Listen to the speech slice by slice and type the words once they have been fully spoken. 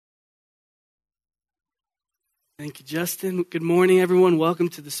Thank you, Justin. Good morning, everyone. Welcome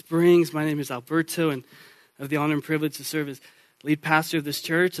to the Springs. My name is Alberto, and I have the honor and privilege to serve as lead pastor of this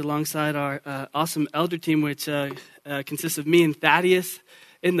church alongside our awesome elder team, which consists of me and Thaddeus.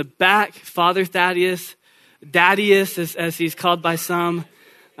 In the back, Father Thaddeus, Daddius, as he's called by some.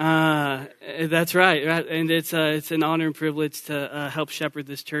 That's right. And it's an honor and privilege to help shepherd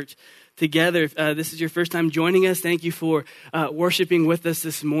this church together. If this is your first time joining us, thank you for worshiping with us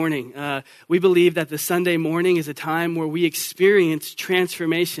this morning. We believe that the Sunday morning is a time where we experience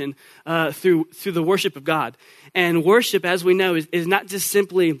transformation through the worship of God. And worship, as we know, is not just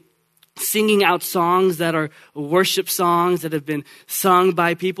simply singing out songs that are worship songs that have been sung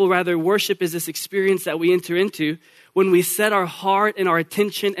by people. Rather, worship is this experience that we enter into when we set our heart and our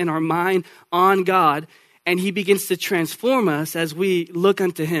attention and our mind on God, and He begins to transform us as we look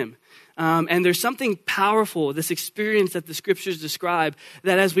unto Him. And there's something powerful, this experience that the scriptures describe,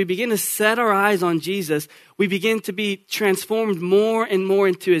 that as we begin to set our eyes on Jesus, we begin to be transformed more and more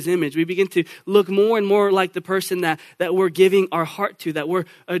into His image. We begin to look more and more like the person that we're giving our heart to, that we're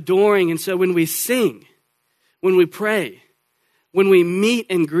adoring. And so when we sing, when we pray, when we meet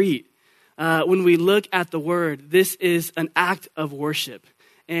and greet, when we look at the Word, this is an act of worship.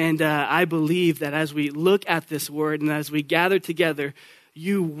 And I believe that as we look at this Word and as we gather together,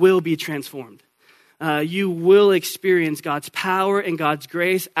 you will be transformed. You will experience God's power and God's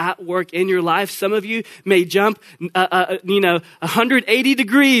grace at work in your life. Some of you may jump, 180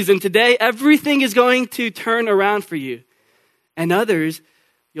 degrees, and today everything is going to turn around for you. And others,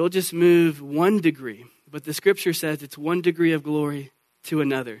 you'll just move 1 degree. But the scripture says it's 1 degree of glory to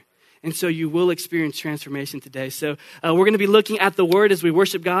another. And so you will experience transformation today. So we're going to be looking at the Word as we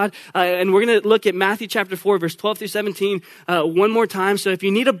worship God. And we're going to look at Matthew chapter 4, verse 12 through 17 one more time. So if you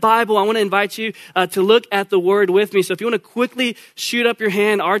need a Bible, I want to invite you to look at the Word with me. So if you want to quickly shoot up your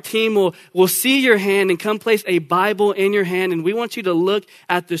hand, our team will see your hand and come place a Bible in your hand. And we want you to look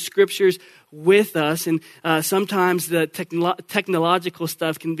at the scriptures with us. And sometimes the technological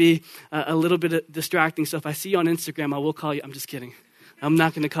stuff can be a little bit distracting. So if I see you on Instagram, I will call you. I'm just kidding. I'm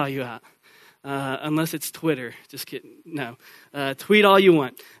not going to call you out unless it's Twitter. Just kidding. No. Tweet all you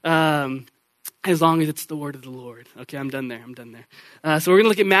want as long as it's the word of the Lord. Okay, I'm done there. So we're going to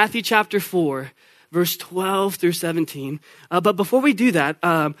look at Matthew chapter 4, verse 12 through 17. But before we do that,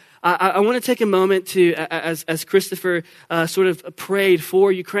 I want to take a moment to, as Christopher sort of prayed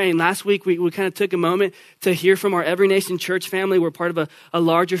for Ukraine. Last week, we kind of took a moment to hear from our Every Nation church family. We're part of a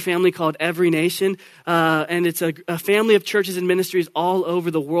larger family called Every Nation, and it's a family of churches and ministries all over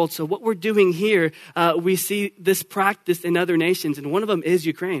the world. So what we're doing here, we see this practice in other nations, and one of them is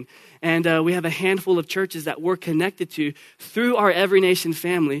Ukraine. And we have a handful of churches that we're connected to through our Every Nation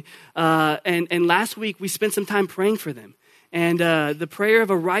family. And last week, we spent some time praying for them. And the prayer of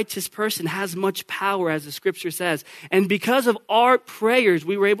a righteous person has much power, as the scripture says. And because of our prayers,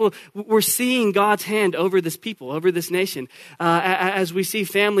 we're seeing God's hand over this people, over this nation, as we see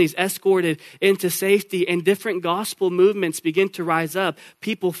families escorted into safety and different gospel movements begin to rise up,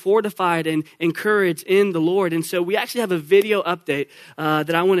 people fortified and encouraged in the Lord. And so we actually have a video update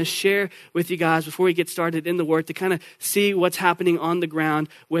that I want to share with you guys before we get started in the Word to kind of see what's happening on the ground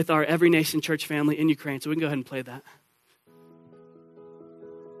with our Every Nation church family in Ukraine. So we can go ahead and play that.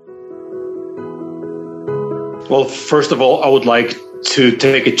 Well, first of all, I would like to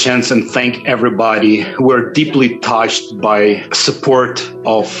take a chance and thank everybody. We're deeply touched by support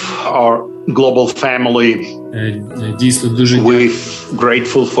of our global family. We're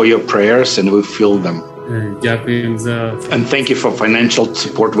grateful for your prayers and we feel them. And thank you for financial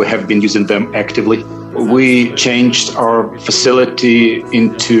support. We have been using them actively. We changed our facility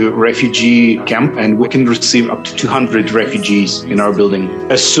into refugee camp, and we can receive up to 200 refugees in our building.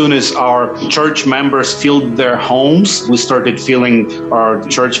 As soon as our church members filled their homes, we started filling our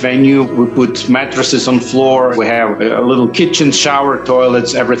church venue. We put mattresses on floor. We have a little kitchen, shower,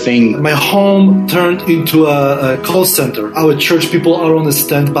 toilets, everything. My home turned into a call center. Our church people are on a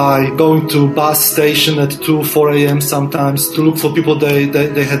standby, going to bus station at 2, 4 a.m. sometimes to look for people they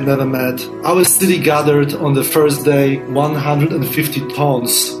had never met. Our city gathered on the first day 150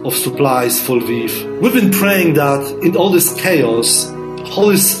 tons of supplies for Lviv. We've been praying that in all this chaos,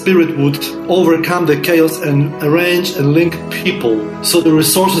 Holy Spirit would overcome the chaos and arrange and link people so the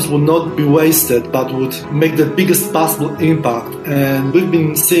resources would not be wasted but would make the biggest possible impact. And we've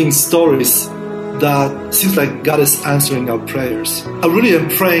been seeing stories that seems like God is answering our prayers. I really am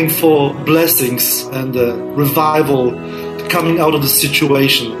praying for blessings and revival to coming out of the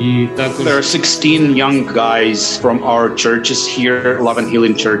situation. There are 16 young guys from our churches here, Love and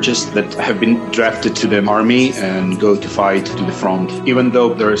Healing churches, that have been drafted to the army and go to fight to the front. Even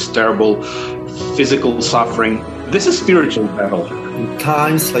though there is terrible physical suffering, this is spiritual battle. In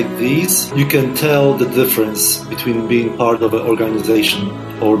times like these, you can tell the difference between being part of an organization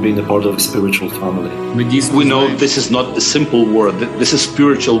or being a part of a spiritual family. We know this is not the simple war. This is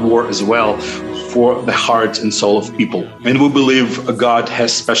spiritual war as well for the heart and soul of people. And we believe God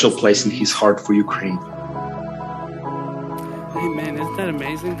has special place in his heart for Ukraine. Amen. Isn't that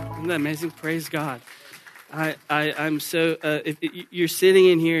amazing? Isn't that amazing? Praise God. I'm so, if you're sitting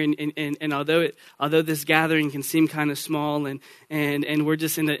in here and although this gathering can seem kind of small and we're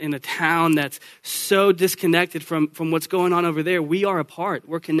just in a town that's so disconnected from what's going on over there, we are a part.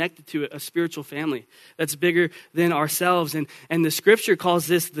 We're connected to a spiritual family that's bigger than ourselves. And the scripture calls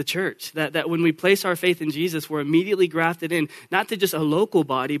this the church, that when we place our faith in Jesus, we're immediately grafted in, not to just a local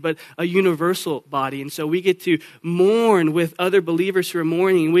body, but a universal body. And so we get to mourn with other believers who are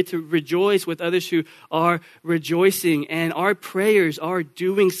mourning, and we get to rejoice with others who are rejoicing, and our prayers are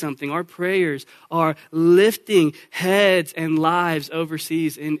doing something. Our prayers are lifting heads and lives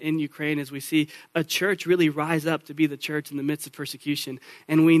overseas in Ukraine as we see a church really rise up to be the church in the midst of persecution.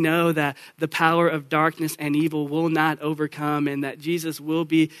 And we know that the power of darkness and evil will not overcome, and that Jesus will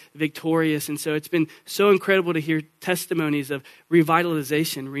be victorious. And so it's been so incredible to hear testimonies of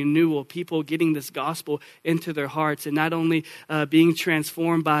revitalization, renewal, people getting this gospel into their hearts, and not only being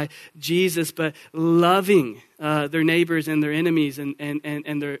transformed by Jesus, but loving their neighbors and their enemies and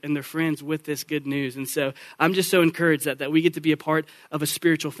their friends with this good news. And so I'm just so encouraged that we get to be a part of a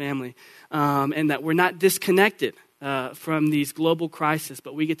spiritual family, and that we're not disconnected from these global crises,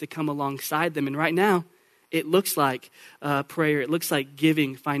 but we get to come alongside them. And right now, it looks like prayer. It looks like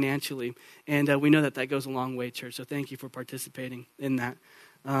giving financially. And we know that goes a long way, church. So thank you for participating in that.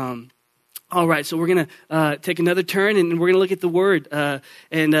 All right, so we're going to take another turn, and we're going to look at the Word.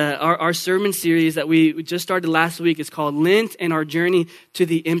 Our sermon series that we just started last week is called Lent and Our Journey to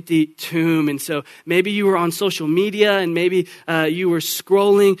the Empty Tomb. And so maybe you were on social media, and maybe you were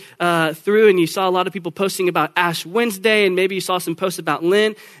scrolling through, and you saw a lot of people posting about Ash Wednesday, and maybe you saw some posts about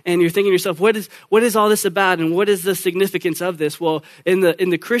Lent, and you're thinking to yourself, what is all this about, and what is the significance of this? Well, in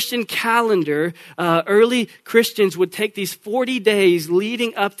the Christian calendar, early Christians would take these 40 days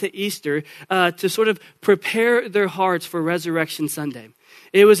leading up to Easter to sort of prepare their hearts for Resurrection Sunday.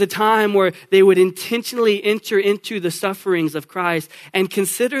 It was a time where they would intentionally enter into the sufferings of Christ and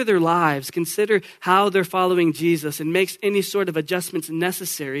consider their lives, consider how they're following Jesus, and make any sort of adjustments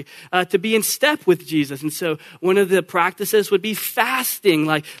necessary to be in step with Jesus. And so one of the practices would be fasting.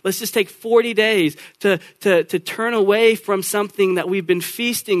 Like, let's just take 40 days to turn away from something that we've been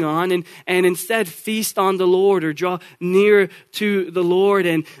feasting on and instead feast on the Lord or draw near to the Lord.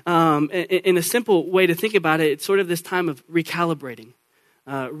 And in a simple way to think about it, it's sort of this time of recalibrating.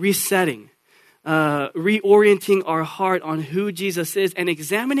 Resetting, reorienting our heart on who Jesus is, and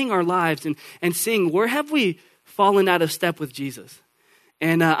examining our lives and seeing where have we fallen out of step with Jesus.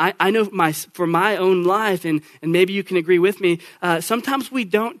 And I know for my own life, and maybe you can agree with me, sometimes we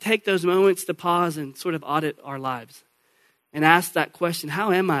don't take those moments to pause and sort of audit our lives and ask that question,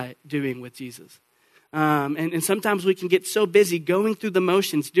 how am I doing with Jesus? And sometimes we can get so busy going through the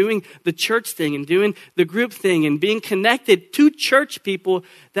motions, doing the church thing and doing the group thing and being connected to church people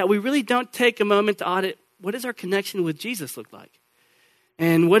that we really don't take a moment to audit, what does our connection with Jesus look like?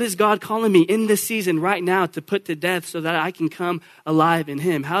 And what is God calling me in this season right now to put to death so that I can come alive in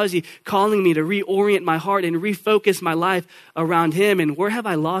him? How is he calling me to reorient my heart and refocus my life around him? And where have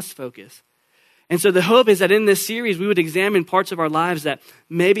I lost focus? And so the hope is that in this series, we would examine parts of our lives that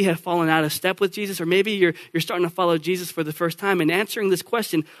maybe have fallen out of step with Jesus, or maybe you're starting to follow Jesus for the first time, and answering this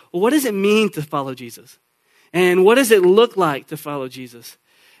question, well, what does it mean to follow Jesus? And what does it look like to follow Jesus?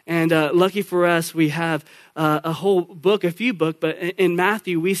 And lucky for us, we have a few books, but in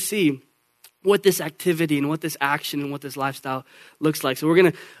Matthew, we see what this activity and what this action and what this lifestyle looks like. So we're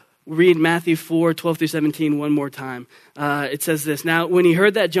going to read Matthew 4, 12 through 17 one more time. It says this, "Now, when he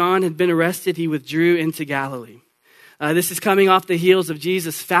heard that John had been arrested, he withdrew into Galilee." This is coming off the heels of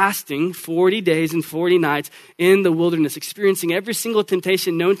Jesus fasting 40 days and 40 nights in the wilderness, experiencing every single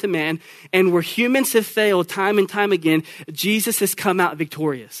temptation known to man. And where humans have failed time and time again, Jesus has come out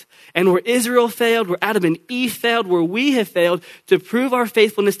victorious. And where Israel failed, where Adam and Eve failed, where we have failed to prove our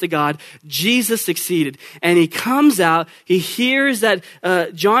faithfulness to God, Jesus succeeded. And he comes out, he hears that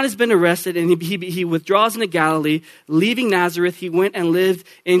John has been arrested, and he withdraws into Galilee. Leaving Nazareth, he went and lived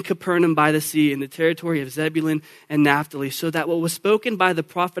in Capernaum by the sea in the territory of Zebulun and Naphtali, so that what was spoken by the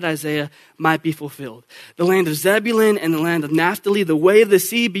prophet Isaiah might be fulfilled. The land of Zebulun and the land of Naphtali, the way of the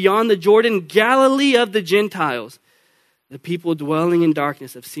sea beyond the Jordan, Galilee of the Gentiles. The people dwelling in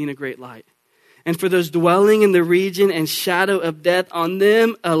darkness have seen a great light. And for those dwelling in the region and shadow of death, on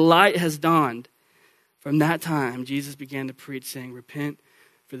them a light has dawned. From that time, Jesus began to preach, saying, repent,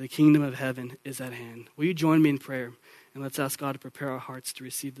 for the kingdom of heaven is at hand. Will you join me in prayer? And let's ask God to prepare our hearts to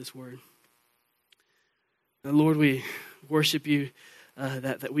receive this word. And Lord, we worship you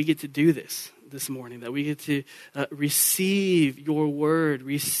that we get to do this morning, that we get to receive your word,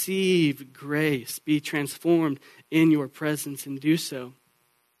 receive grace, be transformed in your presence, and do so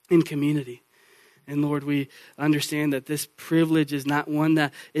in community. And Lord, we understand that this privilege is not one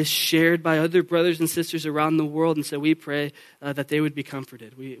that is shared by other brothers and sisters around the world. And so we pray that they would be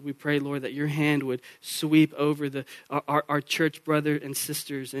comforted. We pray, Lord, that your hand would sweep over our church brother and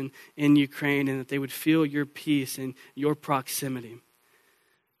sisters in Ukraine, and that they would feel your peace and your proximity.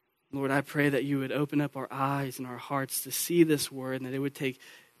 Lord, I pray that you would open up our eyes and our hearts to see this word, and that it would take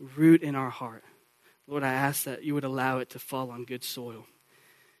root in our heart. Lord, I ask that you would allow it to fall on good soil.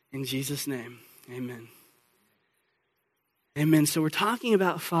 In Jesus' name. Amen. Amen. So we're talking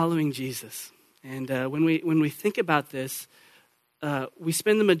about following Jesus. And when we think about this, we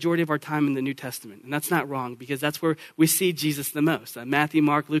spend the majority of our time in the New Testament. And that's not wrong, because that's where we see Jesus the most. Matthew,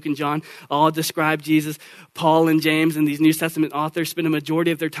 Mark, Luke, and John all describe Jesus. Paul and James and these New Testament authors spend a majority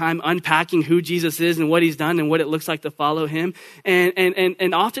of their time unpacking who Jesus is and what he's done and what it looks like to follow him.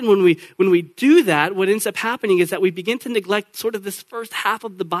 And often when we do that, what ends up happening is that we begin to neglect sort of this first half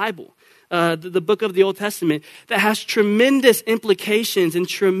of the Bible. The book of the Old Testament, that has tremendous implications and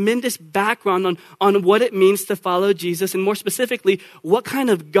tremendous background on what it means to follow Jesus, and more specifically, what kind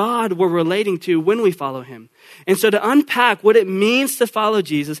of God we're relating to when we follow him. And so to unpack what it means to follow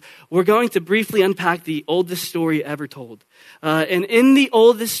Jesus, we're going to briefly unpack the oldest story ever told. And in the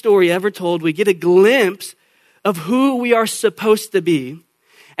oldest story ever told, we get a glimpse of who we are supposed to be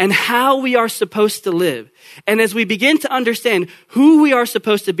and how we are supposed to live. And as we begin to understand who we are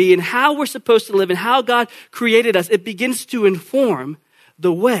supposed to be and how we're supposed to live and how God created us, it begins to inform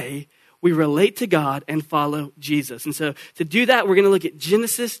the way we relate to God and follow Jesus. And so to do that, we're going to look at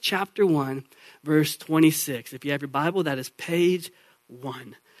Genesis chapter 1, verse 26. If you have your Bible, that is page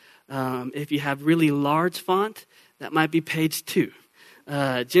 1. If you have really large font, that might be page 2.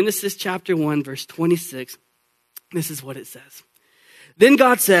 Genesis chapter 1, verse 26. This is what it says. Then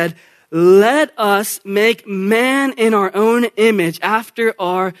God said, let us make man in our own image, after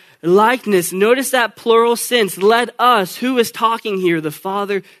our likeness. Notice that plural sense. Let us. Who is talking here? The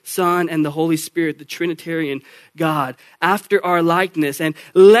Father, Son, and the Holy Spirit, the Trinitarian God, after our likeness. And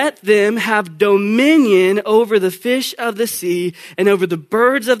let them have dominion over the fish of the sea, and over the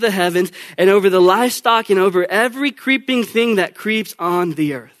birds of the heavens, and over the livestock, and over every creeping thing that creeps on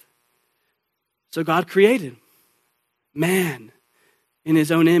the earth. So God created man in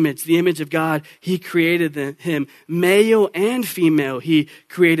his own image, the image of God. He created him, male and female. He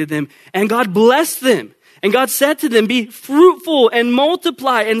created them, and God blessed them. And God said to them, be fruitful and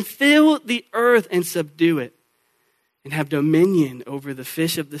multiply and fill the earth and subdue it, and have dominion over the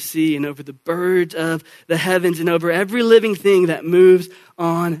fish of the sea and over the birds of the heavens and over every living thing that moves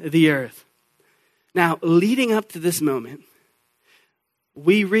on the earth. Now, leading up to this moment,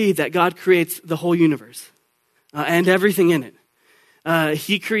 we read that God creates the whole universe and everything in it.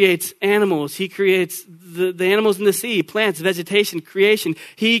 He creates animals. He creates the animals in the sea, plants, vegetation, creation.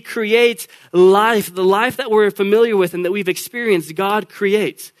 He creates life, the life that we're familiar with and that we've experienced, God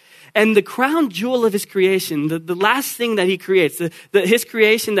creates. And the crown jewel of his creation, the last thing that he creates, his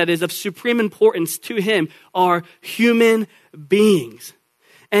creation that is of supreme importance to him, are human beings.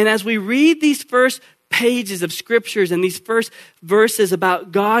 And as we read these first pages of scriptures and these first verses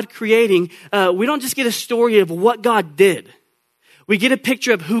about God creating, we don't just get a story of what God did. We get a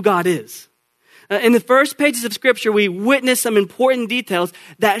picture of who God is. In the first pages of Scripture, we witness some important details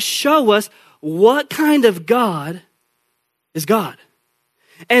that show us what kind of God is God.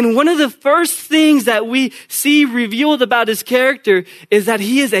 And one of the first things that we see revealed about his character is that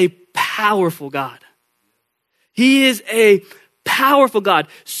he is a powerful God. He is a powerful God,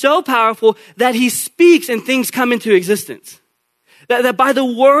 so powerful that he speaks and things come into existence. That by the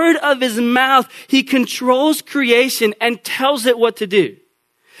word of his mouth, he controls creation and tells it what to do.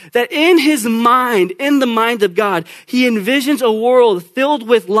 That in his mind, in the mind of God, he envisions a world filled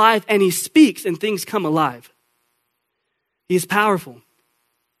with life, and he speaks and things come alive. He is powerful.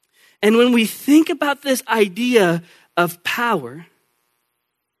 And when we think about this idea of power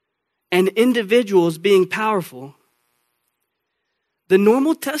and individuals being powerful, the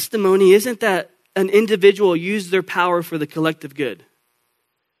normal testimony isn't that an individual use their power for the collective good.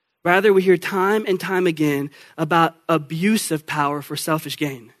 Rather, we hear time and time again about abuse of power for selfish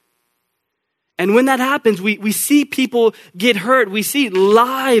gain. And when that happens, we see people get hurt. We see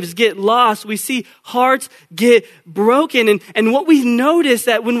lives get lost. We see hearts get broken. And what we notice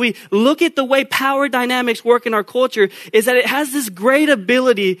that when we look at the way power dynamics work in our culture is that it has this great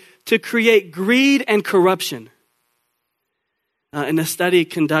ability to create greed and corruption. In a study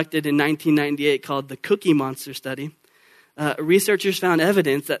conducted in 1998 called the Cookie Monster Study, researchers found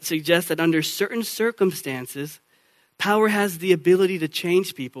evidence that suggests that under certain circumstances, power has the ability to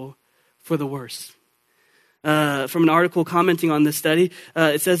change people for the worse. From an article commenting on this study,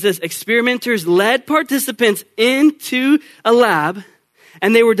 it says this: experimenters led participants into a lab,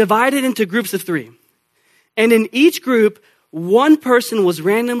 and they were divided into groups of 3. And in each group, one person was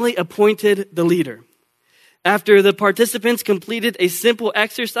randomly appointed the leader. After the participants completed a simple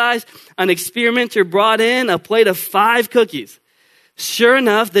exercise, an experimenter brought in a plate of 5 cookies. Sure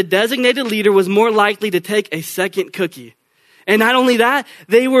enough, the designated leader was more likely to take a second cookie. And not only that,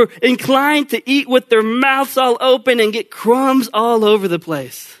 they were inclined to eat with their mouths all open and get crumbs all over the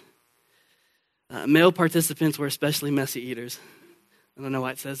place. Male participants were especially messy eaters. I don't know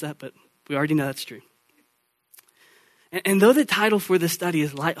why it says that, but we already know that's true. And though the title for the study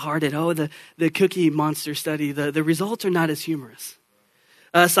is lighthearted, the Cookie Monster Study, the results are not as humorous.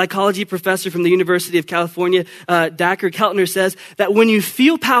 A psychology professor from the University of California, Dacher Keltner, says that when you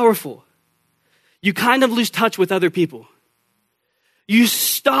feel powerful, you kind of lose touch with other people. You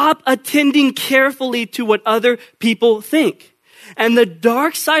stop attending carefully to what other people think. And the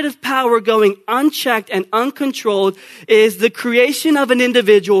dark side of power going unchecked and uncontrolled is the creation of an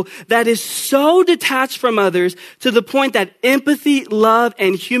individual that is so detached from others to the point that empathy, love,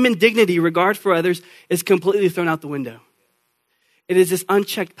 and human dignity, regard for others, is completely thrown out the window. It is this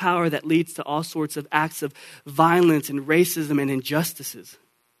unchecked power that leads to all sorts of acts of violence and racism and injustices.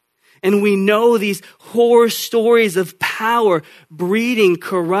 And we know these horror stories of power breeding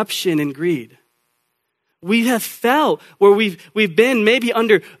corruption and greed. We have felt where we've been maybe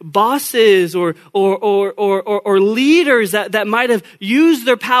under bosses or leaders that might have used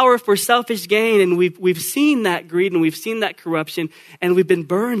their power for selfish gain, and we've seen that greed and we've seen that corruption, and we've been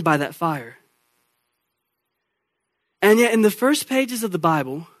burned by that fire. And yet in the first pages of the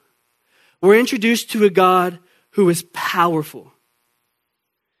Bible, we're introduced to a God who is powerful.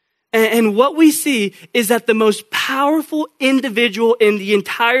 And what we see is that the most powerful individual in the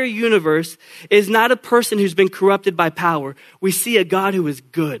entire universe is not a person who's been corrupted by power. We see a God who is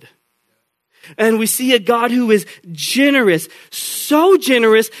good. And we see a God who is generous, so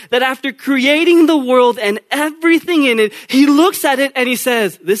generous that after creating the world and everything in it, he looks at it and he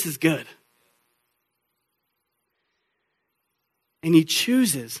says, this is good. And he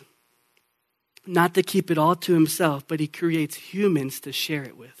chooses not to keep it all to himself, but he creates humans to share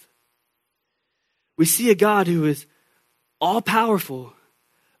it with. We see a God who is all powerful,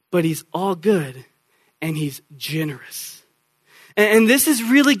 but he's all good and he's generous. And this is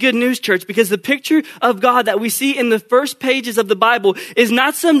really good news, church, because the picture of God that we see in the first pages of the Bible is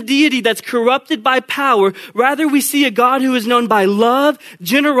not some deity that's corrupted by power. Rather, we see a God who is known by love,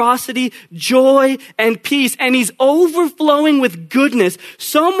 generosity, joy, and peace. And he's overflowing with goodness,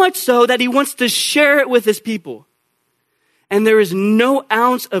 so much so that he wants to share it with his people. And there is no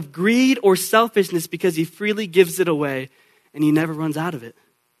ounce of greed or selfishness because he freely gives it away and he never runs out of it.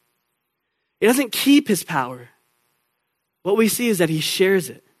 He doesn't keep his power. What we see is that he shares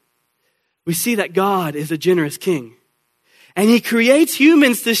it. We see that God is a generous king. And he creates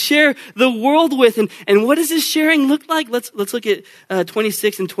humans to share the world with. And what does this sharing look like? Let's look at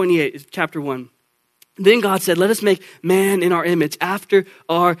 26 and 28, chapter 1. Then God said, let us make man in our image, after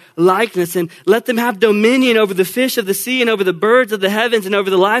our likeness, and let them have dominion over the fish of the sea and over the birds of the heavens and over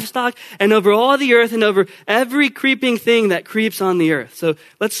the livestock and over all the earth and over every creeping thing that creeps on the earth. So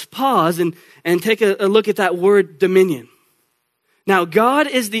let's pause and take a look at that word dominion. Now, God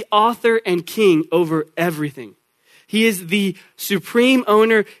is the author and king over everything. He is the supreme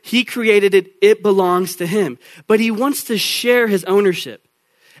owner. He created it. It belongs to him. But he wants to share his ownership.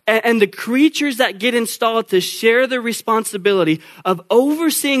 And the creatures that get installed to share the responsibility of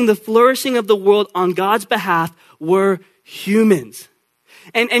overseeing the flourishing of the world on God's behalf were humans.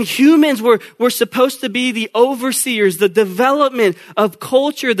 And humans were supposed to be the overseers, the development of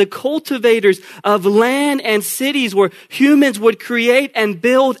culture, the cultivators of land and cities, where humans would create and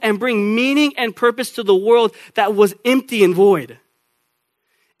build and bring meaning and purpose to the world that was empty and void.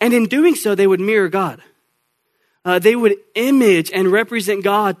 And in doing so, they would mirror God. They would image and represent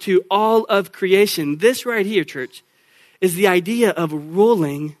God to all of creation. This right here, church, is the idea of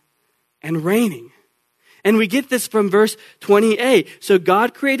ruling and reigning. And we get this from verse 28. So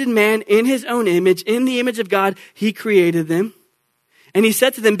God created man in his own image. In the image of God, he created them. And he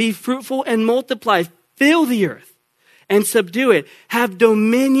said to them, be fruitful and multiply, fill the earth and subdue it. Have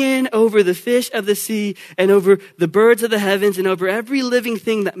dominion over the fish of the sea and over the birds of the heavens and over every living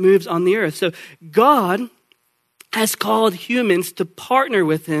thing that moves on the earth. So God has called humans to partner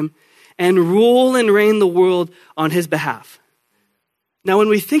with him and rule and reign the world on his behalf. Now, when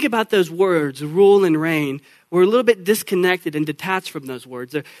we think about those words, rule and reign, we're a little bit disconnected and detached from those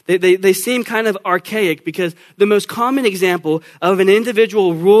words. They seem kind of archaic because the most common example of an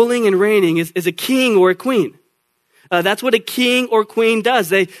individual ruling and reigning is a king or a queen. That's what a king or queen does.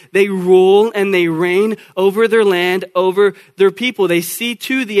 They rule and they reign over their land, over their people. They see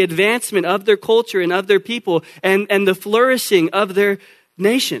to the advancement of their culture and of their people and the flourishing of their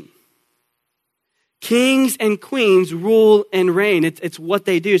nation. Kings and queens rule and reign. It's what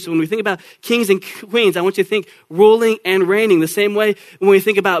they do. So when we think about kings and queens, I want you to think ruling and reigning. The same way when we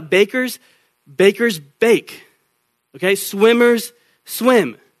think about bakers, bakers bake. Okay, swimmers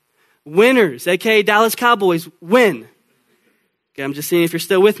swim. Winners, aka Dallas Cowboys, win. Okay, I'm just seeing if you're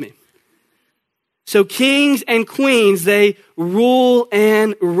still with me. So kings and queens, they rule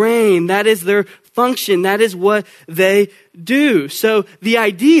and reign. That is their function. That is what they do. So the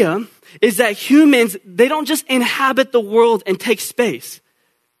idea is that humans, they don't just inhabit the world and take space.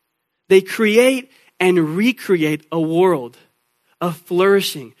 They create and recreate a world of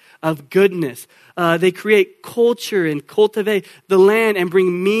flourishing, of goodness. They create culture and cultivate the land and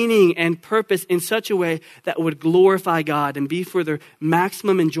bring meaning and purpose in such a way that would glorify God and be for their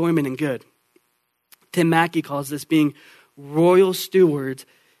maximum enjoyment and good. Tim Mackey calls this being royal stewards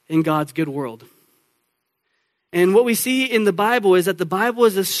in God's good world. And what we see in the Bible is that the Bible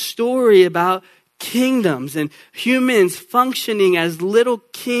is a story about kingdoms and humans functioning as little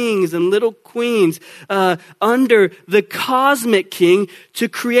kings and little queens under the cosmic king to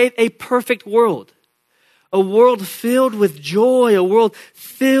create a perfect world. A world filled with joy, a world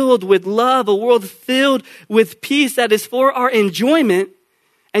filled with love, a world filled with peace that is for our enjoyment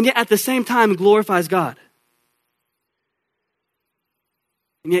and yet at the same time glorifies God.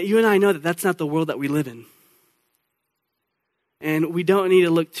 And yet you and I know that that's not the world that we live in. And we don't need to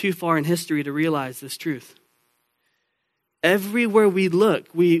look too far in history to realize this truth. Everywhere we look,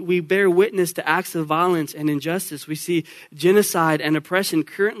 we bear witness to acts of violence and injustice. We see genocide and oppression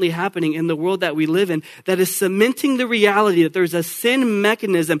currently happening in the world that we live in that is cementing the reality that there's a sin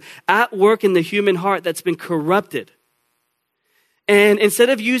mechanism at work in the human heart that's been corrupted. And instead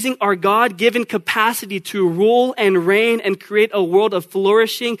of using our God-given capacity to rule and reign and create a world of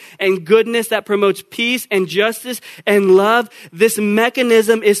flourishing and goodness that promotes peace and justice and love, this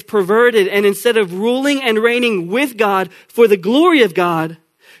mechanism is perverted. And instead of ruling and reigning with God for the glory of God,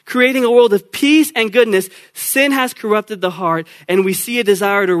 creating a world of peace and goodness, sin has corrupted the heart, and we see a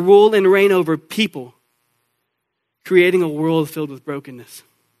desire to rule and reign over people, creating a world filled with brokenness.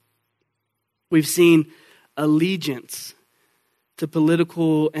 We've seen allegiance to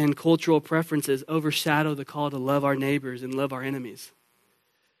political and cultural preferences overshadow the call to love our neighbors and love our enemies.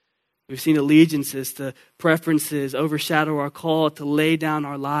 We've seen allegiances to preferences overshadow our call to lay down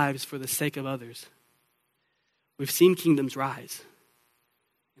our lives for the sake of others. We've seen kingdoms rise,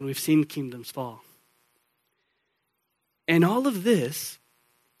 and we've seen kingdoms fall. And all of this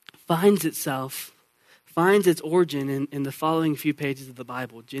finds its origin in the following few pages of the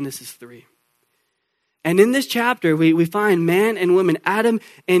Bible, Genesis 3. And in this chapter, we find man and woman, Adam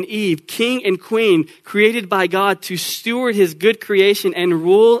and Eve, king and queen, created by God to steward his good creation and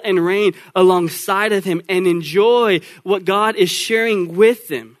rule and reign alongside of him and enjoy what God is sharing with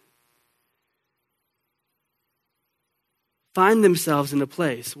them. Find themselves in a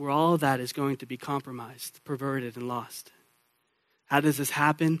place where all of that is going to be compromised, perverted, and lost. How does this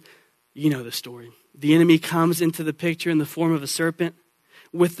happen? You know the story. The enemy comes into the picture in the form of a serpent,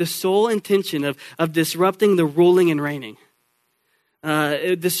 with the sole intention of disrupting the ruling and reigning.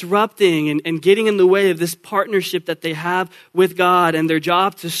 Disrupting and getting in the way of this partnership that they have with God and their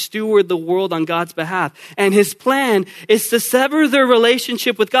job to steward the world on God's behalf. And his plan is to sever their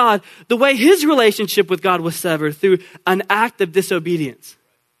relationship with God the way his relationship with God was severed, through an act of disobedience.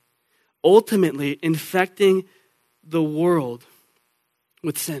 Ultimately infecting the world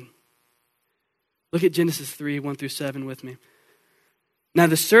with sin. Look at Genesis 3, 1-7 with me. Now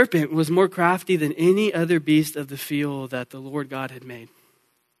the serpent was more crafty than any other beast of the field that the Lord God had made.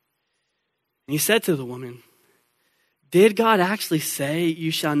 And he said to the woman, did God actually say you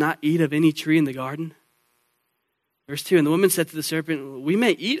shall not eat of any tree in the garden? Verse 2, and the woman said to the serpent, we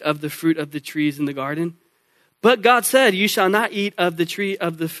may eat of the fruit of the trees in the garden, But God said, you shall not eat of the tree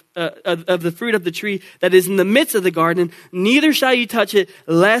of the fruit of the tree that is in the midst of the garden, neither shall you touch it,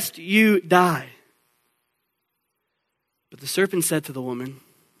 lest you die. But the serpent said to the woman,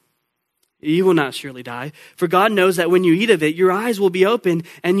 you will not surely die, for God knows that when you eat of it, your eyes will be opened,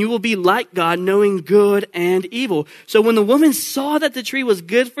 and you will be like God, knowing good and evil. So when the woman saw that the tree was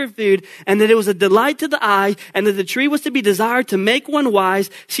good for food, and that it was a delight to the eye, and that the tree was to be desired to make one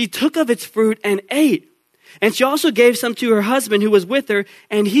wise, she took of its fruit and ate. And she also gave some to her husband who was with her,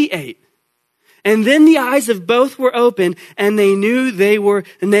 and he ate. And then the eyes of both were opened, and they knew they were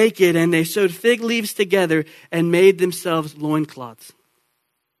naked, and they sewed fig leaves together and made themselves loincloths.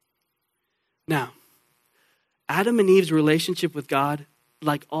 Now, Adam and Eve's relationship with God,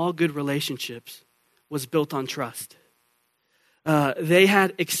 like all good relationships, was built on trust. They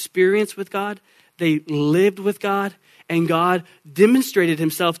had experience with God. They lived with God. And God demonstrated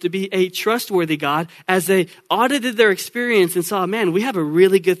himself to be a trustworthy God as they audited their experience and saw, man, we have a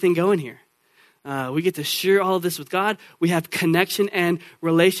really good thing going here. We get to share all of this with God. We have connection and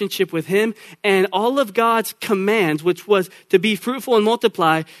relationship with him. And all of God's commands, which was to be fruitful and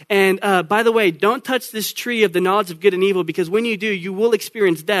multiply. And by the way, don't touch this tree of the knowledge of good and evil, because when you do, you will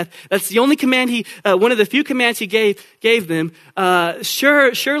experience death. That's the only command one of the few commands he gave them.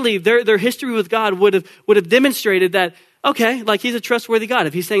 Surely their history with God would have demonstrated that, okay, like he's a trustworthy God.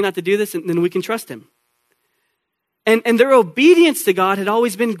 If he's saying not to do this, then we can trust him. And their obedience to God had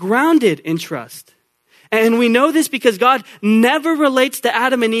always been grounded in trust. And we know this because God never relates to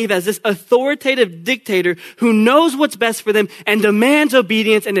Adam and Eve as this authoritative dictator who knows what's best for them and demands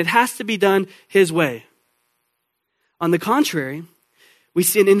obedience, and it has to be done his way. On the contrary, we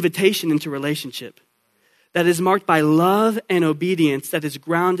see an invitation into relationship that is marked by love and obedience that is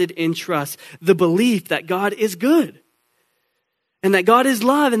grounded in trust, the belief that God is good and that God is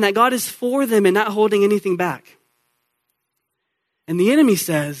love and that God is for them and not holding anything back. And the enemy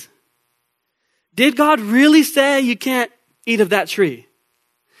says, did God really say you can't eat of that tree?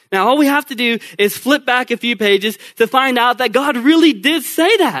 Now, all we have to do is flip back a few pages to find out that God really did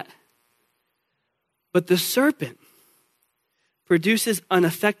say that. But the serpent produces an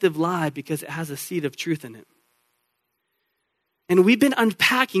effective lie because it has a seed of truth in it. And we've been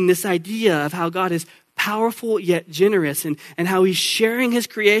unpacking this idea of how God is powerful yet generous, and how he's sharing his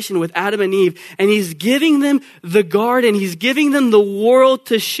creation with Adam and Eve, and he's giving them the garden, he's giving them the world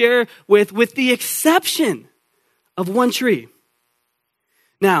to share with the exception of one tree.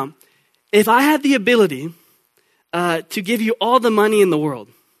 Now, if I had the ability to give you all the money in the world,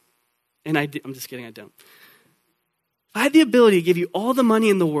 and I'm just kidding, I don't. If I had the ability to give you all the money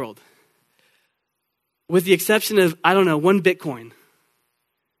in the world, with the exception of, one Bitcoin,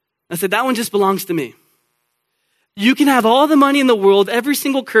 I said, that one just belongs to me. You can have all the money in the world, every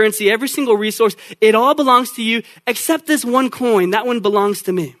single currency, every single resource. It all belongs to you except this one coin. That one belongs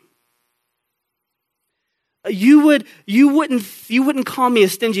to me. You wouldn't call me a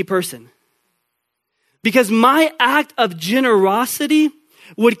stingy person, because my act of generosity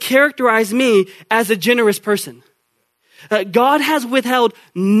would characterize me as a generous person. God has withheld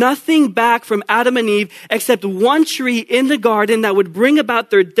nothing back from Adam and Eve except one tree in the garden that would bring about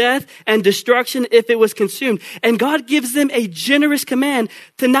their death and destruction if it was consumed. And God gives them a generous command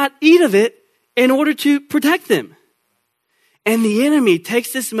to not eat of it in order to protect them. And the enemy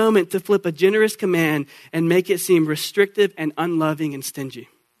takes this moment to flip a generous command and make it seem restrictive and unloving and stingy.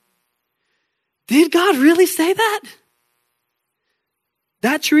 Did God really say that?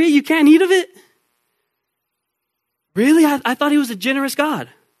 That tree, you can't eat of it? Really? I thought he was a generous God.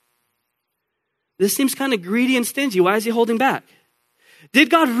 This seems kind of greedy and stingy. Why is he holding back? Did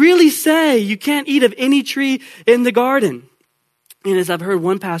God really say you can't eat of any tree in the garden? And as I've heard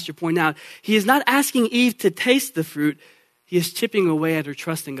one pastor point out, he is not asking Eve to taste the fruit. He is chipping away at her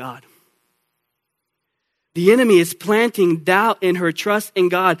trust in God. The enemy is planting doubt in her trust in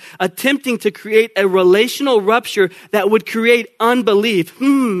God, attempting to create a relational rupture that would create unbelief.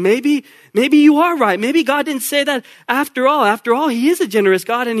 Maybe you are right. Maybe God didn't say that after all. After all, he is a generous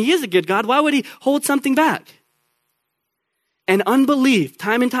God and he is a good God. Why would he hold something back? And unbelief,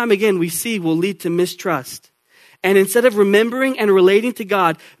 time and time again, we see will lead to mistrust. And instead of remembering and relating to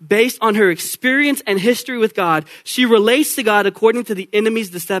God based on her experience and history with God, she relates to God according to the enemy's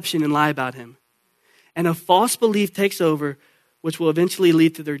deception and lie about him. And a false belief takes over, which will eventually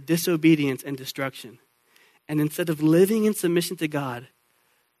lead to their disobedience and destruction. And instead of living in submission to God,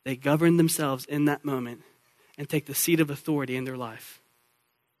 they govern themselves in that moment and take the seat of authority in their life.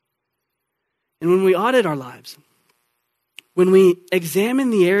 And when we audit our lives, when we examine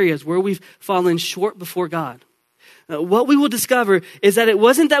the areas where we've fallen short before God, what we will discover is that it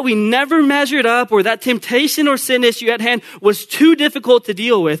wasn't that we never measured up or that temptation or sin issue at hand was too difficult to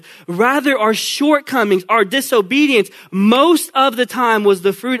deal with. Rather, our shortcomings, our disobedience, most of the time was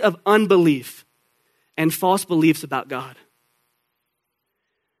the fruit of unbelief and false beliefs about God.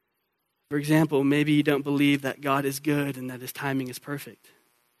 For example, maybe you don't believe that God is good and that his timing is perfect.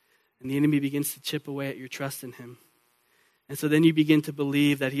 And the enemy begins to chip away at your trust in him. And so then you begin to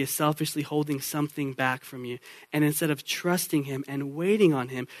believe that he is selfishly holding something back from you. And instead of trusting him and waiting on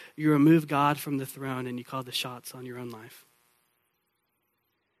him, you remove God from the throne and you call the shots on your own life.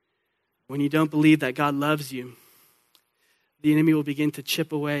 When you don't believe that God loves you, the enemy will begin to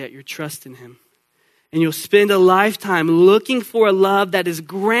chip away at your trust in him. And you'll spend a lifetime looking for a love that is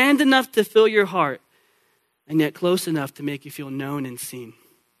grand enough to fill your heart and yet close enough to make you feel known and seen.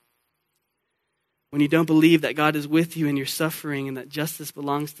 When you don't believe that God is with you in your suffering and that justice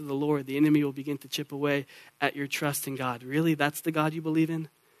belongs to the Lord, the enemy will begin to chip away at your trust in God. Really? That's the God you believe in?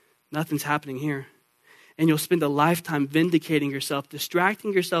 Nothing's happening here. And you'll spend a lifetime vindicating yourself,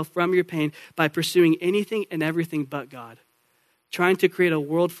 distracting yourself from your pain by pursuing anything and everything but God. Trying to create a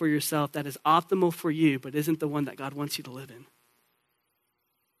world for yourself that is optimal for you, but isn't the one that God wants you to live in.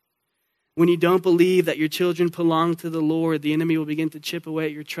 When you don't believe that your children belong to the Lord, the enemy will begin to chip away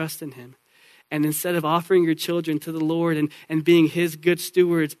at your trust in him. And instead of offering your children to the Lord and being his good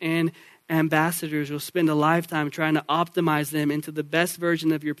stewards and ambassadors, you'll spend a lifetime trying to optimize them into the best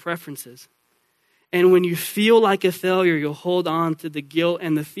version of your preferences. And when you feel like a failure, you'll hold on to the guilt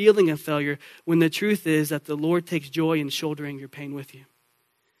and the feeling of failure when the truth is that the Lord takes joy in shouldering your pain with you.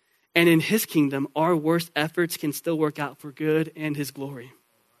 And in his kingdom, our worst efforts can still work out for good and his glory.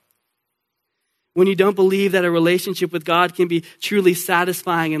 When you don't believe that a relationship with God can be truly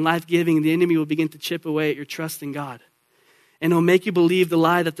satisfying and life-giving, the enemy will begin to chip away at your trust in God. And he'll make you believe the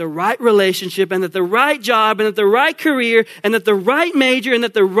lie that the right relationship and that the right job and that the right career and that the right major and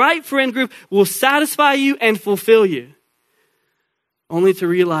that the right friend group will satisfy you and fulfill you. Only to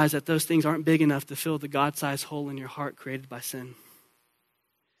realize that those things aren't big enough to fill the God-sized hole in your heart created by sin.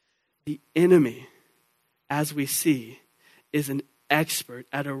 The enemy, as we see, is an expert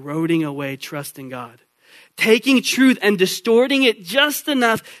at eroding away trust in God, taking truth and distorting it just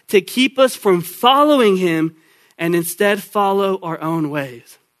enough to keep us from following him and instead follow our own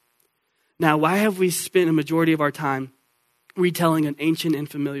ways. Now, why have we spent a majority of our time retelling an ancient and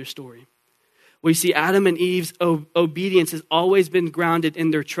familiar story? We see Adam and Eve's obedience has always been grounded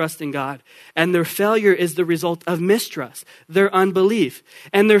in their trust in God. And their failure is the result of mistrust, their unbelief.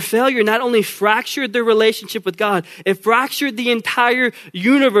 And their failure not only fractured their relationship with God, it fractured the entire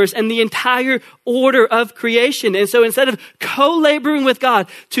universe and the entire order of creation. And so instead of co-laboring with God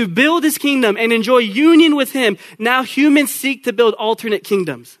to build his kingdom and enjoy union with him, now humans seek to build alternate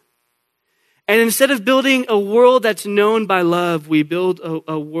kingdoms. And instead of building a world that's known by love, we build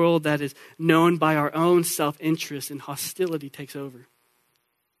a world that is known by our own self-interest, and hostility takes over.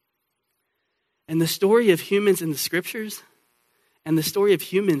 And the story of humans in the scriptures and the story of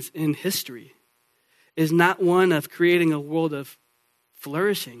humans in history is not one of creating a world of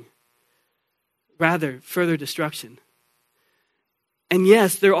flourishing, rather further destruction. And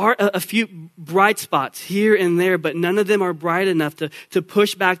yes, there are a few bright spots here and there, but none of them are bright enough to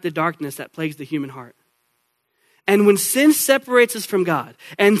push back the darkness that plagues the human heart. And when sin separates us from God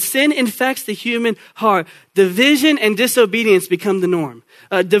and sin infects the human heart, division and disobedience become the norm.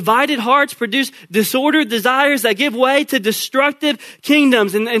 Divided hearts produce disordered desires that give way to destructive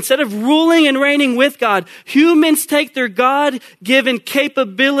kingdoms. And instead of ruling and reigning with God, humans take their God-given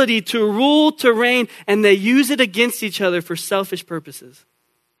capability to rule, to reign, and they use it against each other for selfish purposes.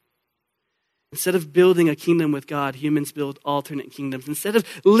 Instead of building a kingdom with God, humans build alternate kingdoms. Instead of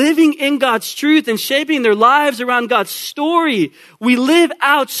living in God's truth and shaping their lives around God's story, we live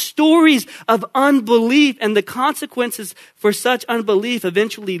out stories of unbelief, and the consequences for such unbelief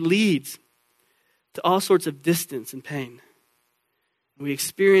eventually leads to all sorts of distance and pain. We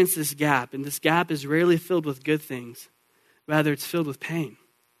experience this gap, and this gap is rarely filled with good things. Rather, it's filled with pain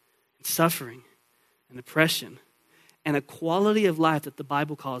and suffering and oppression and a quality of life that the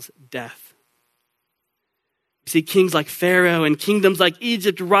Bible calls death. We see kings like Pharaoh and kingdoms like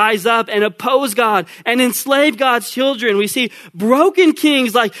Egypt rise up and oppose God and enslave God's children. We see broken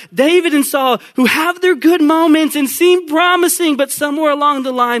kings like David and Saul who have their good moments and seem promising, but somewhere along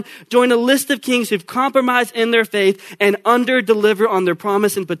the line join a list of kings who've compromised in their faith and under-deliver on their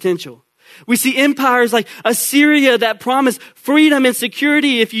promise and potential. We see empires like Assyria that promise freedom and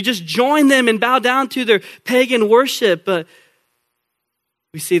security if you just join them and bow down to their pagan worship, but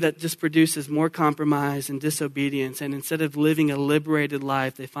we see that just produces more compromise and disobedience. And instead of living a liberated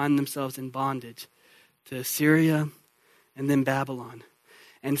life, they find themselves in bondage to Assyria and then Babylon.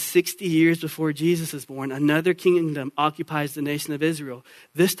 And 60 years before Jesus is born, another kingdom occupies the nation of Israel.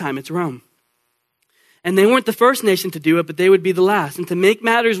 This time it's Rome. And they weren't the first nation to do it, but they would be the last. And to make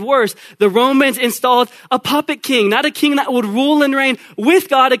matters worse, the Romans installed a puppet king, not a king that would rule and reign with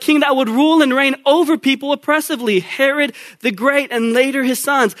God, a king that would rule and reign over people oppressively, Herod the Great and later his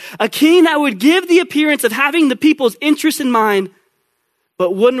sons. A king that would give the appearance of having the people's interests in mind,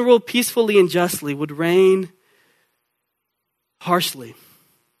 but wouldn't rule peacefully and justly, would reign harshly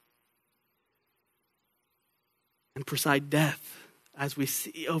and preside death, as we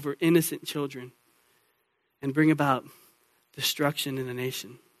see, over innocent children, and bring about destruction in a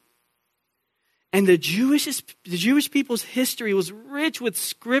nation. And the Jewish people's history was rich with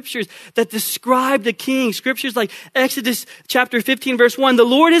scriptures that described the king. Scriptures like Exodus chapter 15, verse 1. The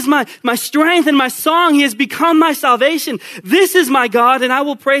Lord is my strength and my song. He has become my salvation. This is my God, and I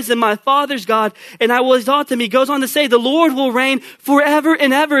will praise him, my Father's God, and I will exalt him. He goes on to say, the Lord will reign forever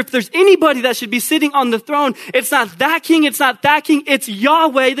and ever. If there's anybody that should be sitting on the throne, it's not that king, it's not that king, it's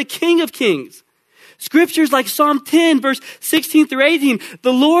Yahweh, the King of Kings. Scriptures like Psalm 10, verse 16 through 18.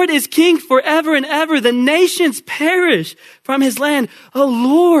 The Lord is king forever and ever. The nations perish from his land. Oh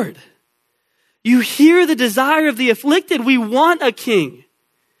Lord, you hear the desire of the afflicted. We want a king.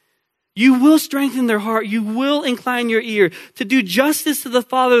 You will strengthen their heart. You will incline your ear to do justice to the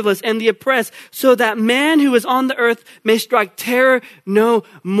fatherless and the oppressed, so that man who is on the earth may strike terror no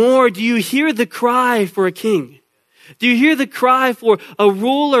more. Do you hear the cry for a king? Do you hear the cry for a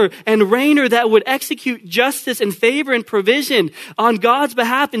ruler and reigner that would execute justice and favor and provision on God's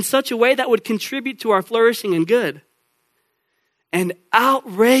behalf in such a way that would contribute to our flourishing and good? And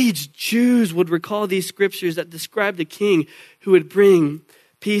outraged Jews would recall these scriptures that describe the king who would bring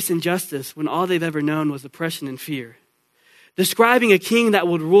peace and justice when all they've ever known was oppression and fear. Describing a king that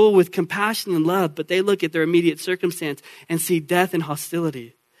would rule with compassion and love, but they look at their immediate circumstance and see death and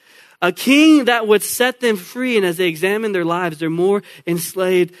hostility. A king that would set them free, and as they examine their lives, they're more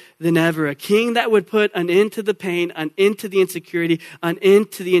enslaved than ever. A king that would put an end to the pain, an end to the insecurity, an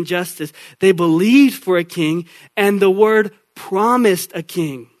end to the injustice. They believed for a king, and the word promised a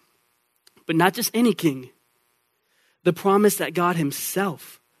king. But not just any king. The promise that God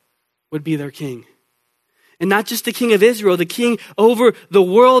himself would be their king. And not just the king of Israel, the king over the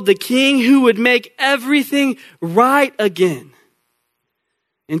world, the king who would make everything right again.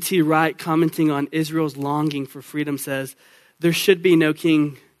 N.T. Wright, commenting on Israel's longing for freedom, says, there should be no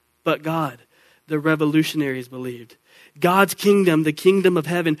king but God, the revolutionaries believed. God's kingdom, the kingdom of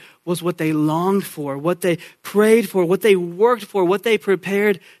heaven, was what they longed for, what they prayed for, what they worked for, what they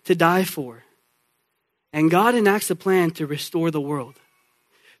prepared to die for. And God enacts a plan to restore the world,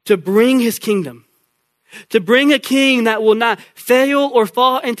 to bring his kingdom, to bring a king that will not fail or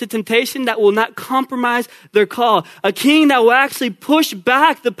fall into temptation, that will not compromise their call. A king that will actually push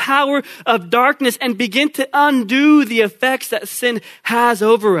back the power of darkness and begin to undo the effects that sin has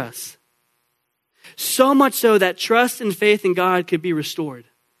over us. So much so that trust and faith in God could be restored.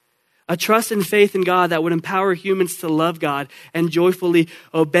 A trust and faith in God that would empower humans to love God and joyfully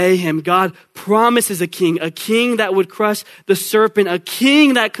obey him. God promises a king that would crush the serpent, a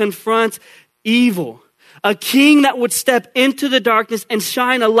king that confronts evil. A king that would step into the darkness and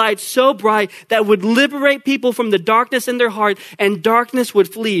shine a light so bright that would liberate people from the darkness in their heart, and darkness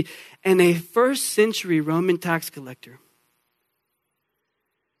would flee. And a first century Roman tax collector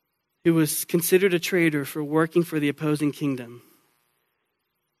who was considered a traitor for working for the opposing kingdom,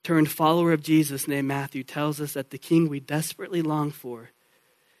 turned follower of Jesus named Matthew, tells us that the king we desperately long for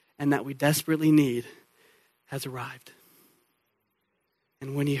and that we desperately need has arrived.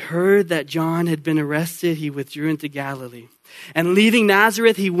 And when he heard that John had been arrested, he withdrew into Galilee. And leaving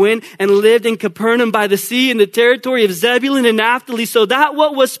Nazareth, he went and lived in Capernaum by the sea in the territory of Zebulun and Naphtali, so that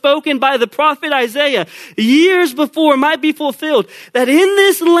what was spoken by the prophet Isaiah years before might be fulfilled. That in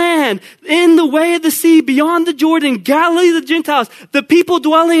this land, in the way of the sea, beyond the Jordan, Galilee of the Gentiles, the people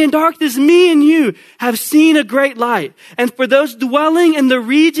dwelling in darkness, me and you, have seen a great light. And for those dwelling in the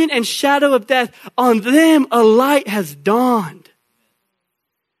region and shadow of death, on them a light has dawned.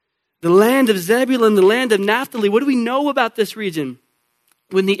 The land of Zebulun, the land of Naphtali. What do we know about this region?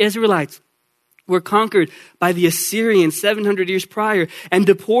 When the Israelites were conquered by the Assyrians 700 years prior and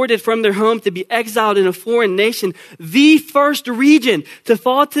deported from their home to be exiled in a foreign nation, the first region to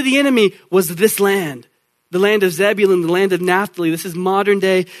fall to the enemy was this land. The land of Zebulun, the land of Naphtali. This is modern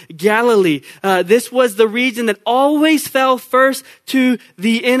day Galilee. This was the region that always fell first to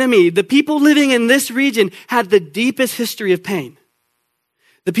the enemy. The people living in this region had the deepest history of pain.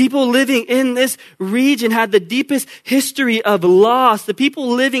 The people living in this region had the deepest history of loss. The people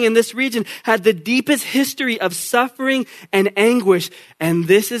living in this region had the deepest history of suffering and anguish. And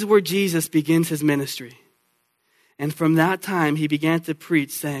this is where Jesus begins his ministry. And from that time, he began to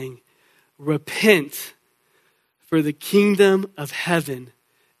preach saying, repent, for the kingdom of heaven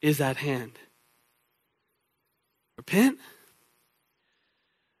is at hand. Repent?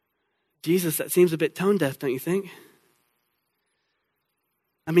 Jesus, that seems a bit tone deaf, don't you think?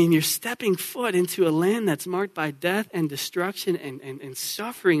 I mean, you're stepping foot into a land that's marked by death and destruction and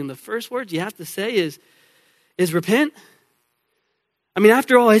suffering. And the first words you have to say is repent. I mean,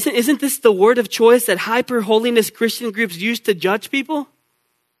 after all, isn't this the word of choice that hyper-holiness Christian groups use to judge people?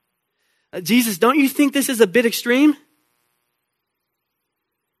 Jesus, don't you think this is a bit extreme?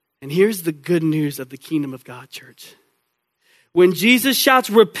 And here's the good news of the kingdom of God, church. When Jesus shouts,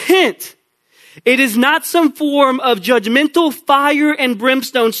 repent, it is not some form of judgmental fire and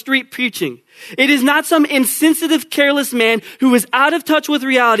brimstone street preaching. It is not some insensitive, careless man who is out of touch with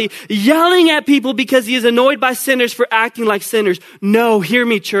reality, yelling at people because he is annoyed by sinners for acting like sinners. No, hear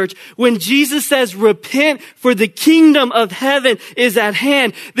me, church. When Jesus says, repent, for the kingdom of heaven is at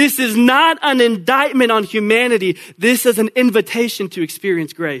hand, this is not an indictment on humanity. This is an invitation to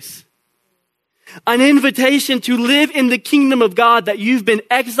experience grace. An invitation to live in the kingdom of God that you've been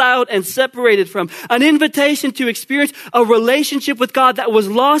exiled and separated from. An invitation to experience a relationship with God that was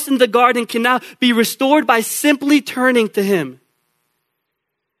lost in the garden can now be restored by simply turning to him.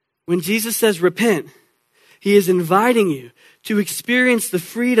 When Jesus says repent, he is inviting you to experience the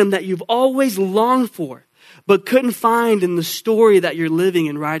freedom that you've always longed for, but couldn't find in the story that you're living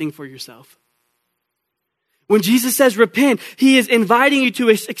and writing for yourself. When Jesus says repent, he is inviting you to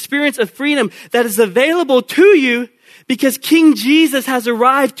experience a freedom that is available to you because King Jesus has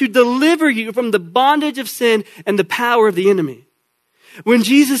arrived to deliver you from the bondage of sin and the power of the enemy. When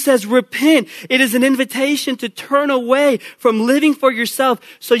Jesus says repent, it is an invitation to turn away from living for yourself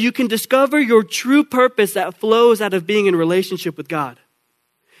so you can discover your true purpose that flows out of being in relationship with God.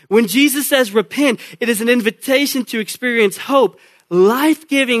 When Jesus says repent, it is an invitation to experience hope,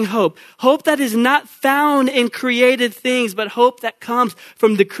 life-giving hope. Hope that is not found in created things, but hope that comes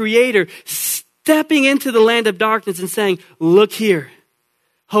from the Creator stepping into the land of darkness and saying, look here,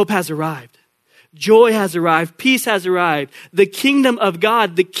 hope has arrived. Joy has arrived. Peace has arrived. The kingdom of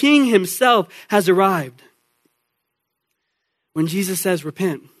God, the King himself has arrived. When Jesus says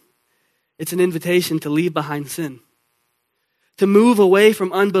repent, it's an invitation to leave behind sin, to move away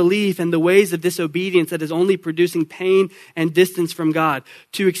from unbelief and the ways of disobedience that is only producing pain and distance from God,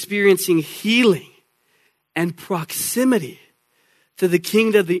 to experiencing healing and proximity to the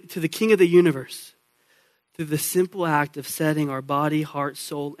King of the universe through the simple act of setting our body, heart,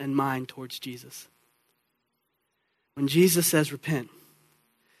 soul, and mind towards Jesus. When Jesus says repent,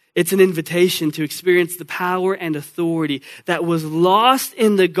 it's an invitation to experience the power and authority that was lost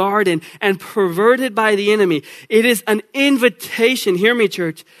in the garden and perverted by the enemy. It is an invitation, hear me,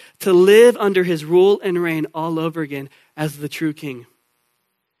 church, to live under his rule and reign all over again as the true King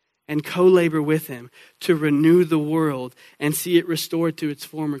and co-labor with him to renew the world and see it restored to its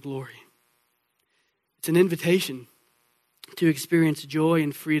former glory. It's an invitation to experience joy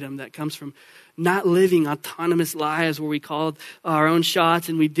and freedom that comes from not living autonomous lives where we call our own shots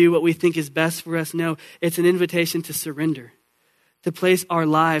and we do what we think is best for us. No, it's an invitation to surrender, to place our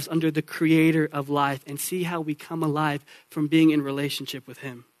lives under the Creator of life and see how we come alive from being in relationship with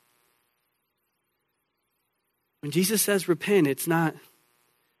him. When Jesus says repent, it's not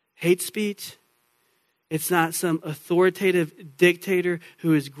hate speech. It's not some authoritative dictator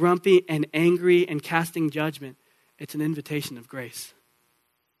who is grumpy and angry and casting judgment. It's an invitation of grace.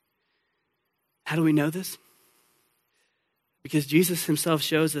 How do we know this? Because Jesus himself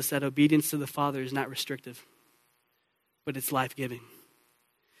shows us that obedience to the Father is not restrictive, but it's life-giving.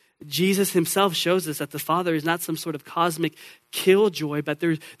 Jesus himself shows us that the Father is not some sort of cosmic killjoy, but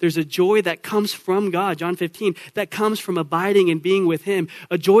there's a joy that comes from God, John 15, that comes from abiding and being with him,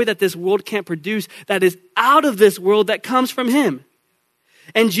 a joy that this world can't produce, that is out of this world, that comes from him.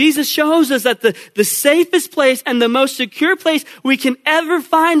 And Jesus shows us that the safest place and the most secure place we can ever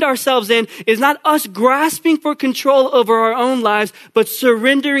find ourselves in is not us grasping for control over our own lives, but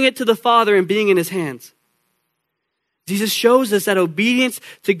surrendering it to the Father and being in his hands. Jesus shows us that obedience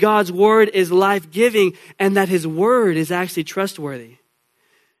to God's word is life-giving and that his word is actually trustworthy.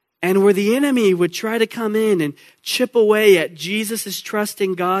 And where the enemy would try to come in and chip away at Jesus'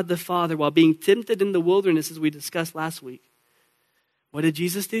 trusting God the Father while being tempted in the wilderness, as we discussed last week, what did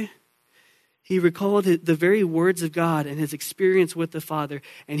Jesus do? He recalled the very words of God and his experience with the Father,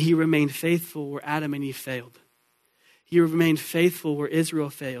 and he remained faithful where Adam and Eve failed. He remained faithful where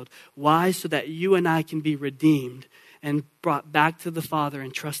Israel failed. Why? So that you and I can be redeemed and brought back to the Father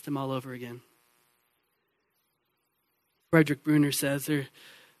and trust him all over again. Frederick Bruner says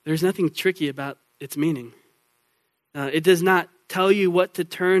there's nothing tricky about its meaning. It does not tell you what to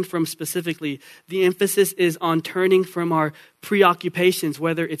turn from specifically. The emphasis is on turning from our preoccupations,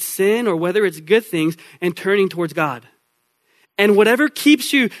 whether it's sin or whether it's good things, and turning towards God. And whatever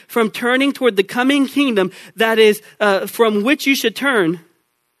keeps you from turning toward the coming kingdom that is from which you should turn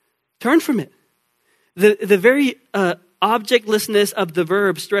from it. The very objectlessness of the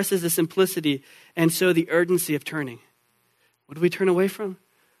verb stresses the simplicity and so the urgency of turning. What do we turn away from?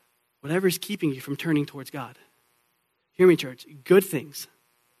 Whatever is keeping you from turning towards God. Hear me, church. Good things.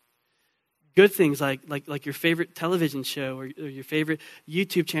 Good things like your favorite television show or your favorite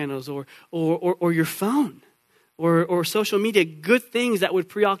YouTube channels or your phone or social media. Good things that would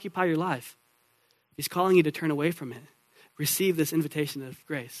preoccupy your life. He's calling you to turn away from it. Receive this invitation of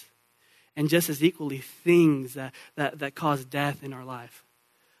grace. And just as equally, things that cause death in our life.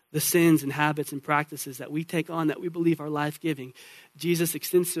 The sins and habits and practices that we take on that we believe are life-giving. Jesus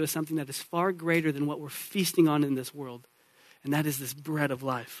extends to us something that is far greater than what we're feasting on in this world. And that is this bread of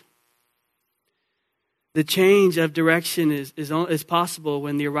life. The change of direction is possible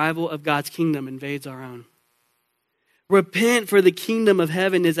when the arrival of God's kingdom invades our own. Repent, for the kingdom of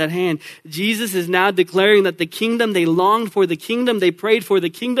heaven is at hand. Jesus is now declaring that the kingdom they longed for, the kingdom they prayed for, the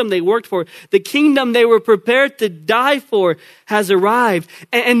kingdom they worked for, the kingdom they were prepared to die for has arrived.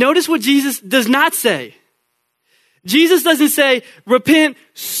 And notice what Jesus does not say. Jesus doesn't say, repent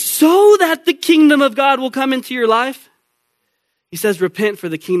so that the kingdom of God will come into your life. He says, repent, for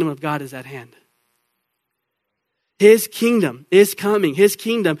the kingdom of God is at hand. His kingdom is coming. His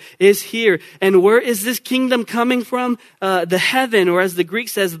kingdom is here. And where is this kingdom coming from? The heaven, or as the Greek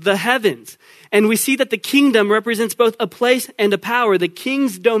says, the heavens. And we see that the kingdom represents both a place and a power. The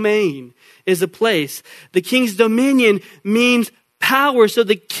king's domain is a place. The king's dominion means power. So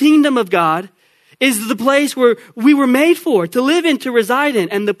the kingdom of God is the place where we were made for, to live in, to reside in,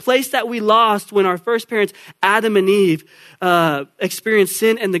 and the place that we lost when our first parents, Adam and Eve, experienced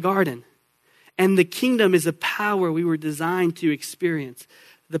sin in the garden. And the kingdom is a power we were designed to experience,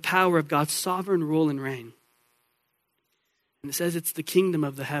 the power of God's sovereign rule and reign. And it says it's the kingdom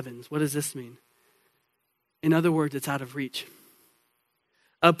of the heavens. What does this mean? In other words, it's out of reach.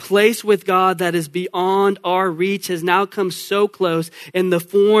 A place with God that is beyond our reach has now come so close in the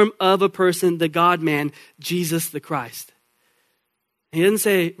form of a person, the God-man, Jesus the Christ. He doesn't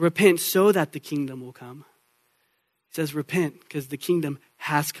say, repent so that the kingdom will come. He says, repent because the kingdom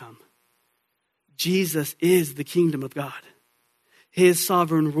has come. Jesus is the kingdom of God. His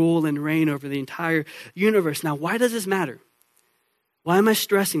sovereign rule and reign over the entire universe. Now, why does this matter? Why am I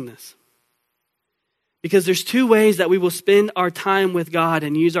stressing this? Because there's two ways that we will spend our time with God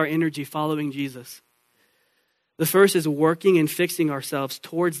and use our energy following Jesus. The first is working and fixing ourselves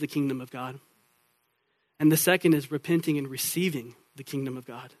towards the kingdom of God. And the second is repenting and receiving the kingdom of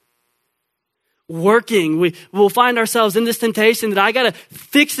God. Working, we will find ourselves in this temptation that I got to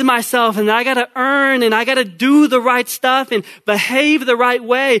fix myself and I got to earn and I got to do the right stuff and behave the right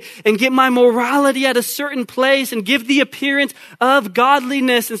way and get my morality at a certain place and give the appearance of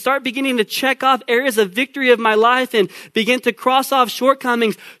godliness and start beginning to check off areas of victory of my life and begin to cross off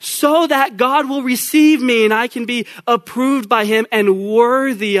shortcomings so that God will receive me and I can be approved by him and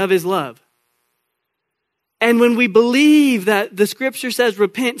worthy of his love. And when we believe that the scripture says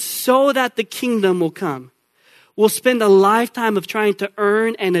repent so that the kingdom will come, we'll spend a lifetime of trying to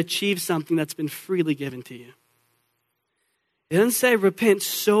earn and achieve something that's been freely given to you. It doesn't say repent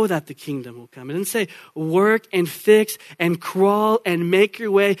so that the kingdom will come. It doesn't say work and fix and crawl and make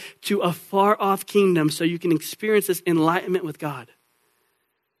your way to a far off kingdom so you can experience this enlightenment with God.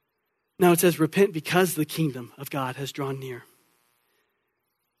 No, it says repent because the kingdom of God has drawn near.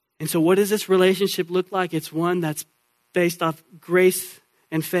 And so what does this relationship look like? It's one that's based off grace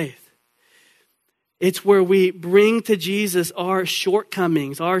and faith. It's where we bring to Jesus our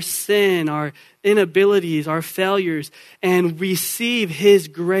shortcomings, our sin, our inabilities, our failures, and receive his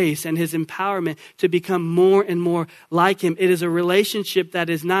grace and his empowerment to become more and more like him. It is a relationship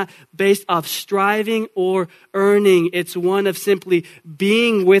that is not based off striving or earning. It's one of simply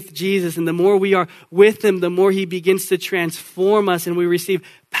being with Jesus. And the more we are with him, the more he begins to transform us and we receive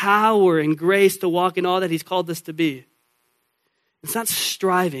power and grace to walk in all that he's called us to be. It's not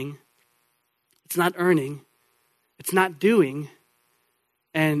striving. It's not earning. It's not doing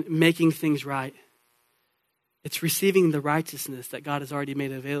and making things right. It's receiving the righteousness that God has already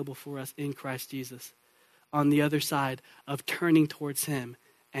made available for us in Christ Jesus on the other side of turning towards him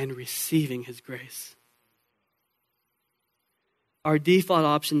and receiving his grace. Our default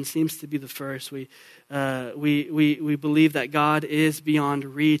option seems to be the first. We believe that God is beyond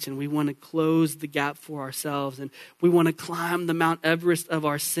reach, and we want to close the gap for ourselves, and we want to climb the Mount Everest of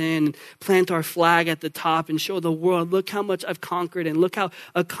our sin and plant our flag at the top and show the world, look how much I've conquered and look how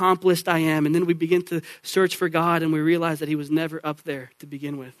accomplished I am. And then we begin to search for God, and we realize that he was never up there to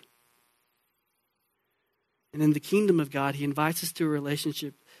begin with. And in the kingdom of God, he invites us to a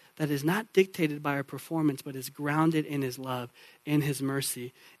relationship that is not dictated by our performance, but is grounded in his love, in his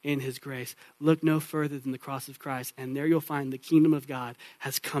mercy, in his grace. Look no further than the cross of Christ, and there you'll find the kingdom of God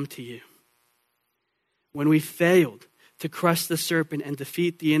has come to you. When we failed to crush the serpent and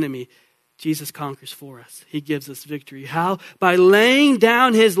defeat the enemy, Jesus conquers for us. He gives us victory. How? By laying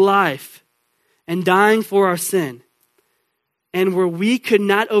down his life and dying for our sin. And where we could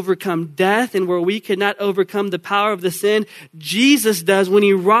not overcome death and where we could not overcome the power of the sin, Jesus does when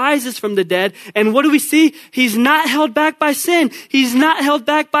he rises from the dead. And what do we see? He's not held back by sin. He's not held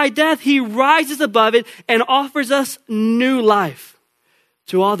back by death. He rises above it and offers us new life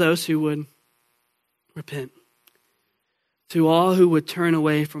to all those who would repent. To all who would turn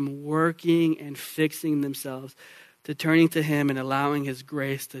away from working and fixing themselves to turning to him and allowing his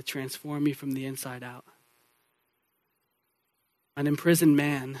grace to transform you from the inside out. An imprisoned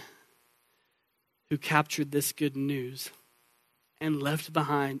man who captured this good news and left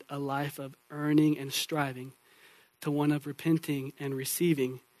behind a life of earning and striving to one of repenting and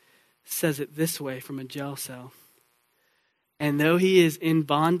receiving says it this way from a jail cell. And though he is in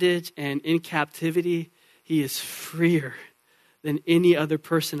bondage and in captivity, he is freer than any other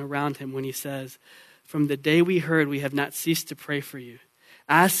person around him when he says, "From the day we heard, we have not ceased to pray for you,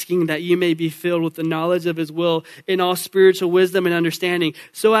 asking that you may be filled with the knowledge of his will in all spiritual wisdom and understanding,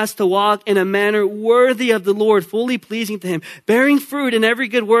 so as to walk in a manner worthy of the Lord, fully pleasing to him, bearing fruit in every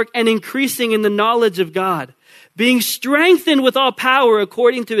good work and increasing in the knowledge of God, being strengthened with all power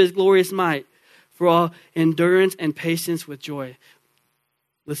according to his glorious might, for all endurance and patience with joy."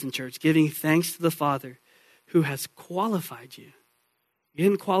 Listen, church, giving thanks to the Father who has qualified you. You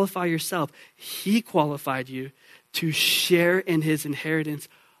didn't qualify yourself. He qualified you to share in his inheritance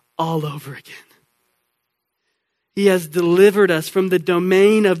all over again. He has delivered us from the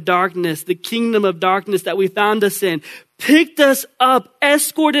domain of darkness, the kingdom of darkness that we found us in, picked us up,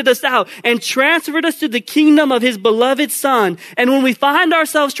 escorted us out, and transferred us to the kingdom of his beloved Son. And when we find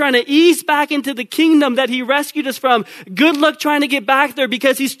ourselves trying to ease back into the kingdom that he rescued us from, good luck trying to get back there,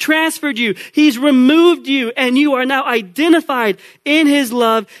 because he's transferred you, he's removed you, and you are now identified in his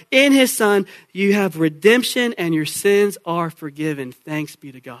love, in his Son. You have redemption and your sins are forgiven. Thanks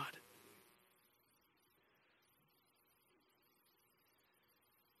be to God.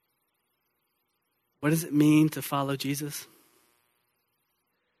 What does it mean to follow Jesus?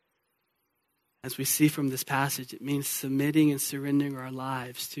 As we see from this passage, it means submitting and surrendering our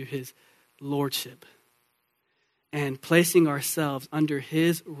lives to his lordship and placing ourselves under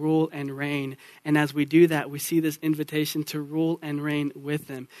his rule and reign. And as we do that, we see this invitation to rule and reign with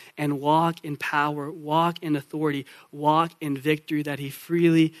him and walk in power, walk in authority, walk in victory that he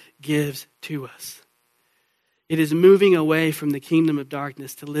freely gives to us. It is moving away from the kingdom of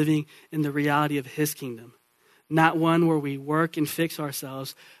darkness to living in the reality of his kingdom. Not one where we work and fix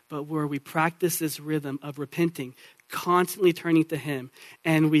ourselves, but where we practice this rhythm of repenting, constantly turning to him.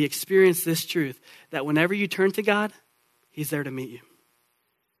 And we experience this truth that whenever you turn to God, he's there to meet you.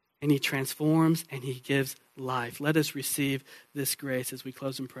 And he transforms and he gives life. Let us receive this grace as we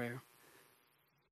close in prayer.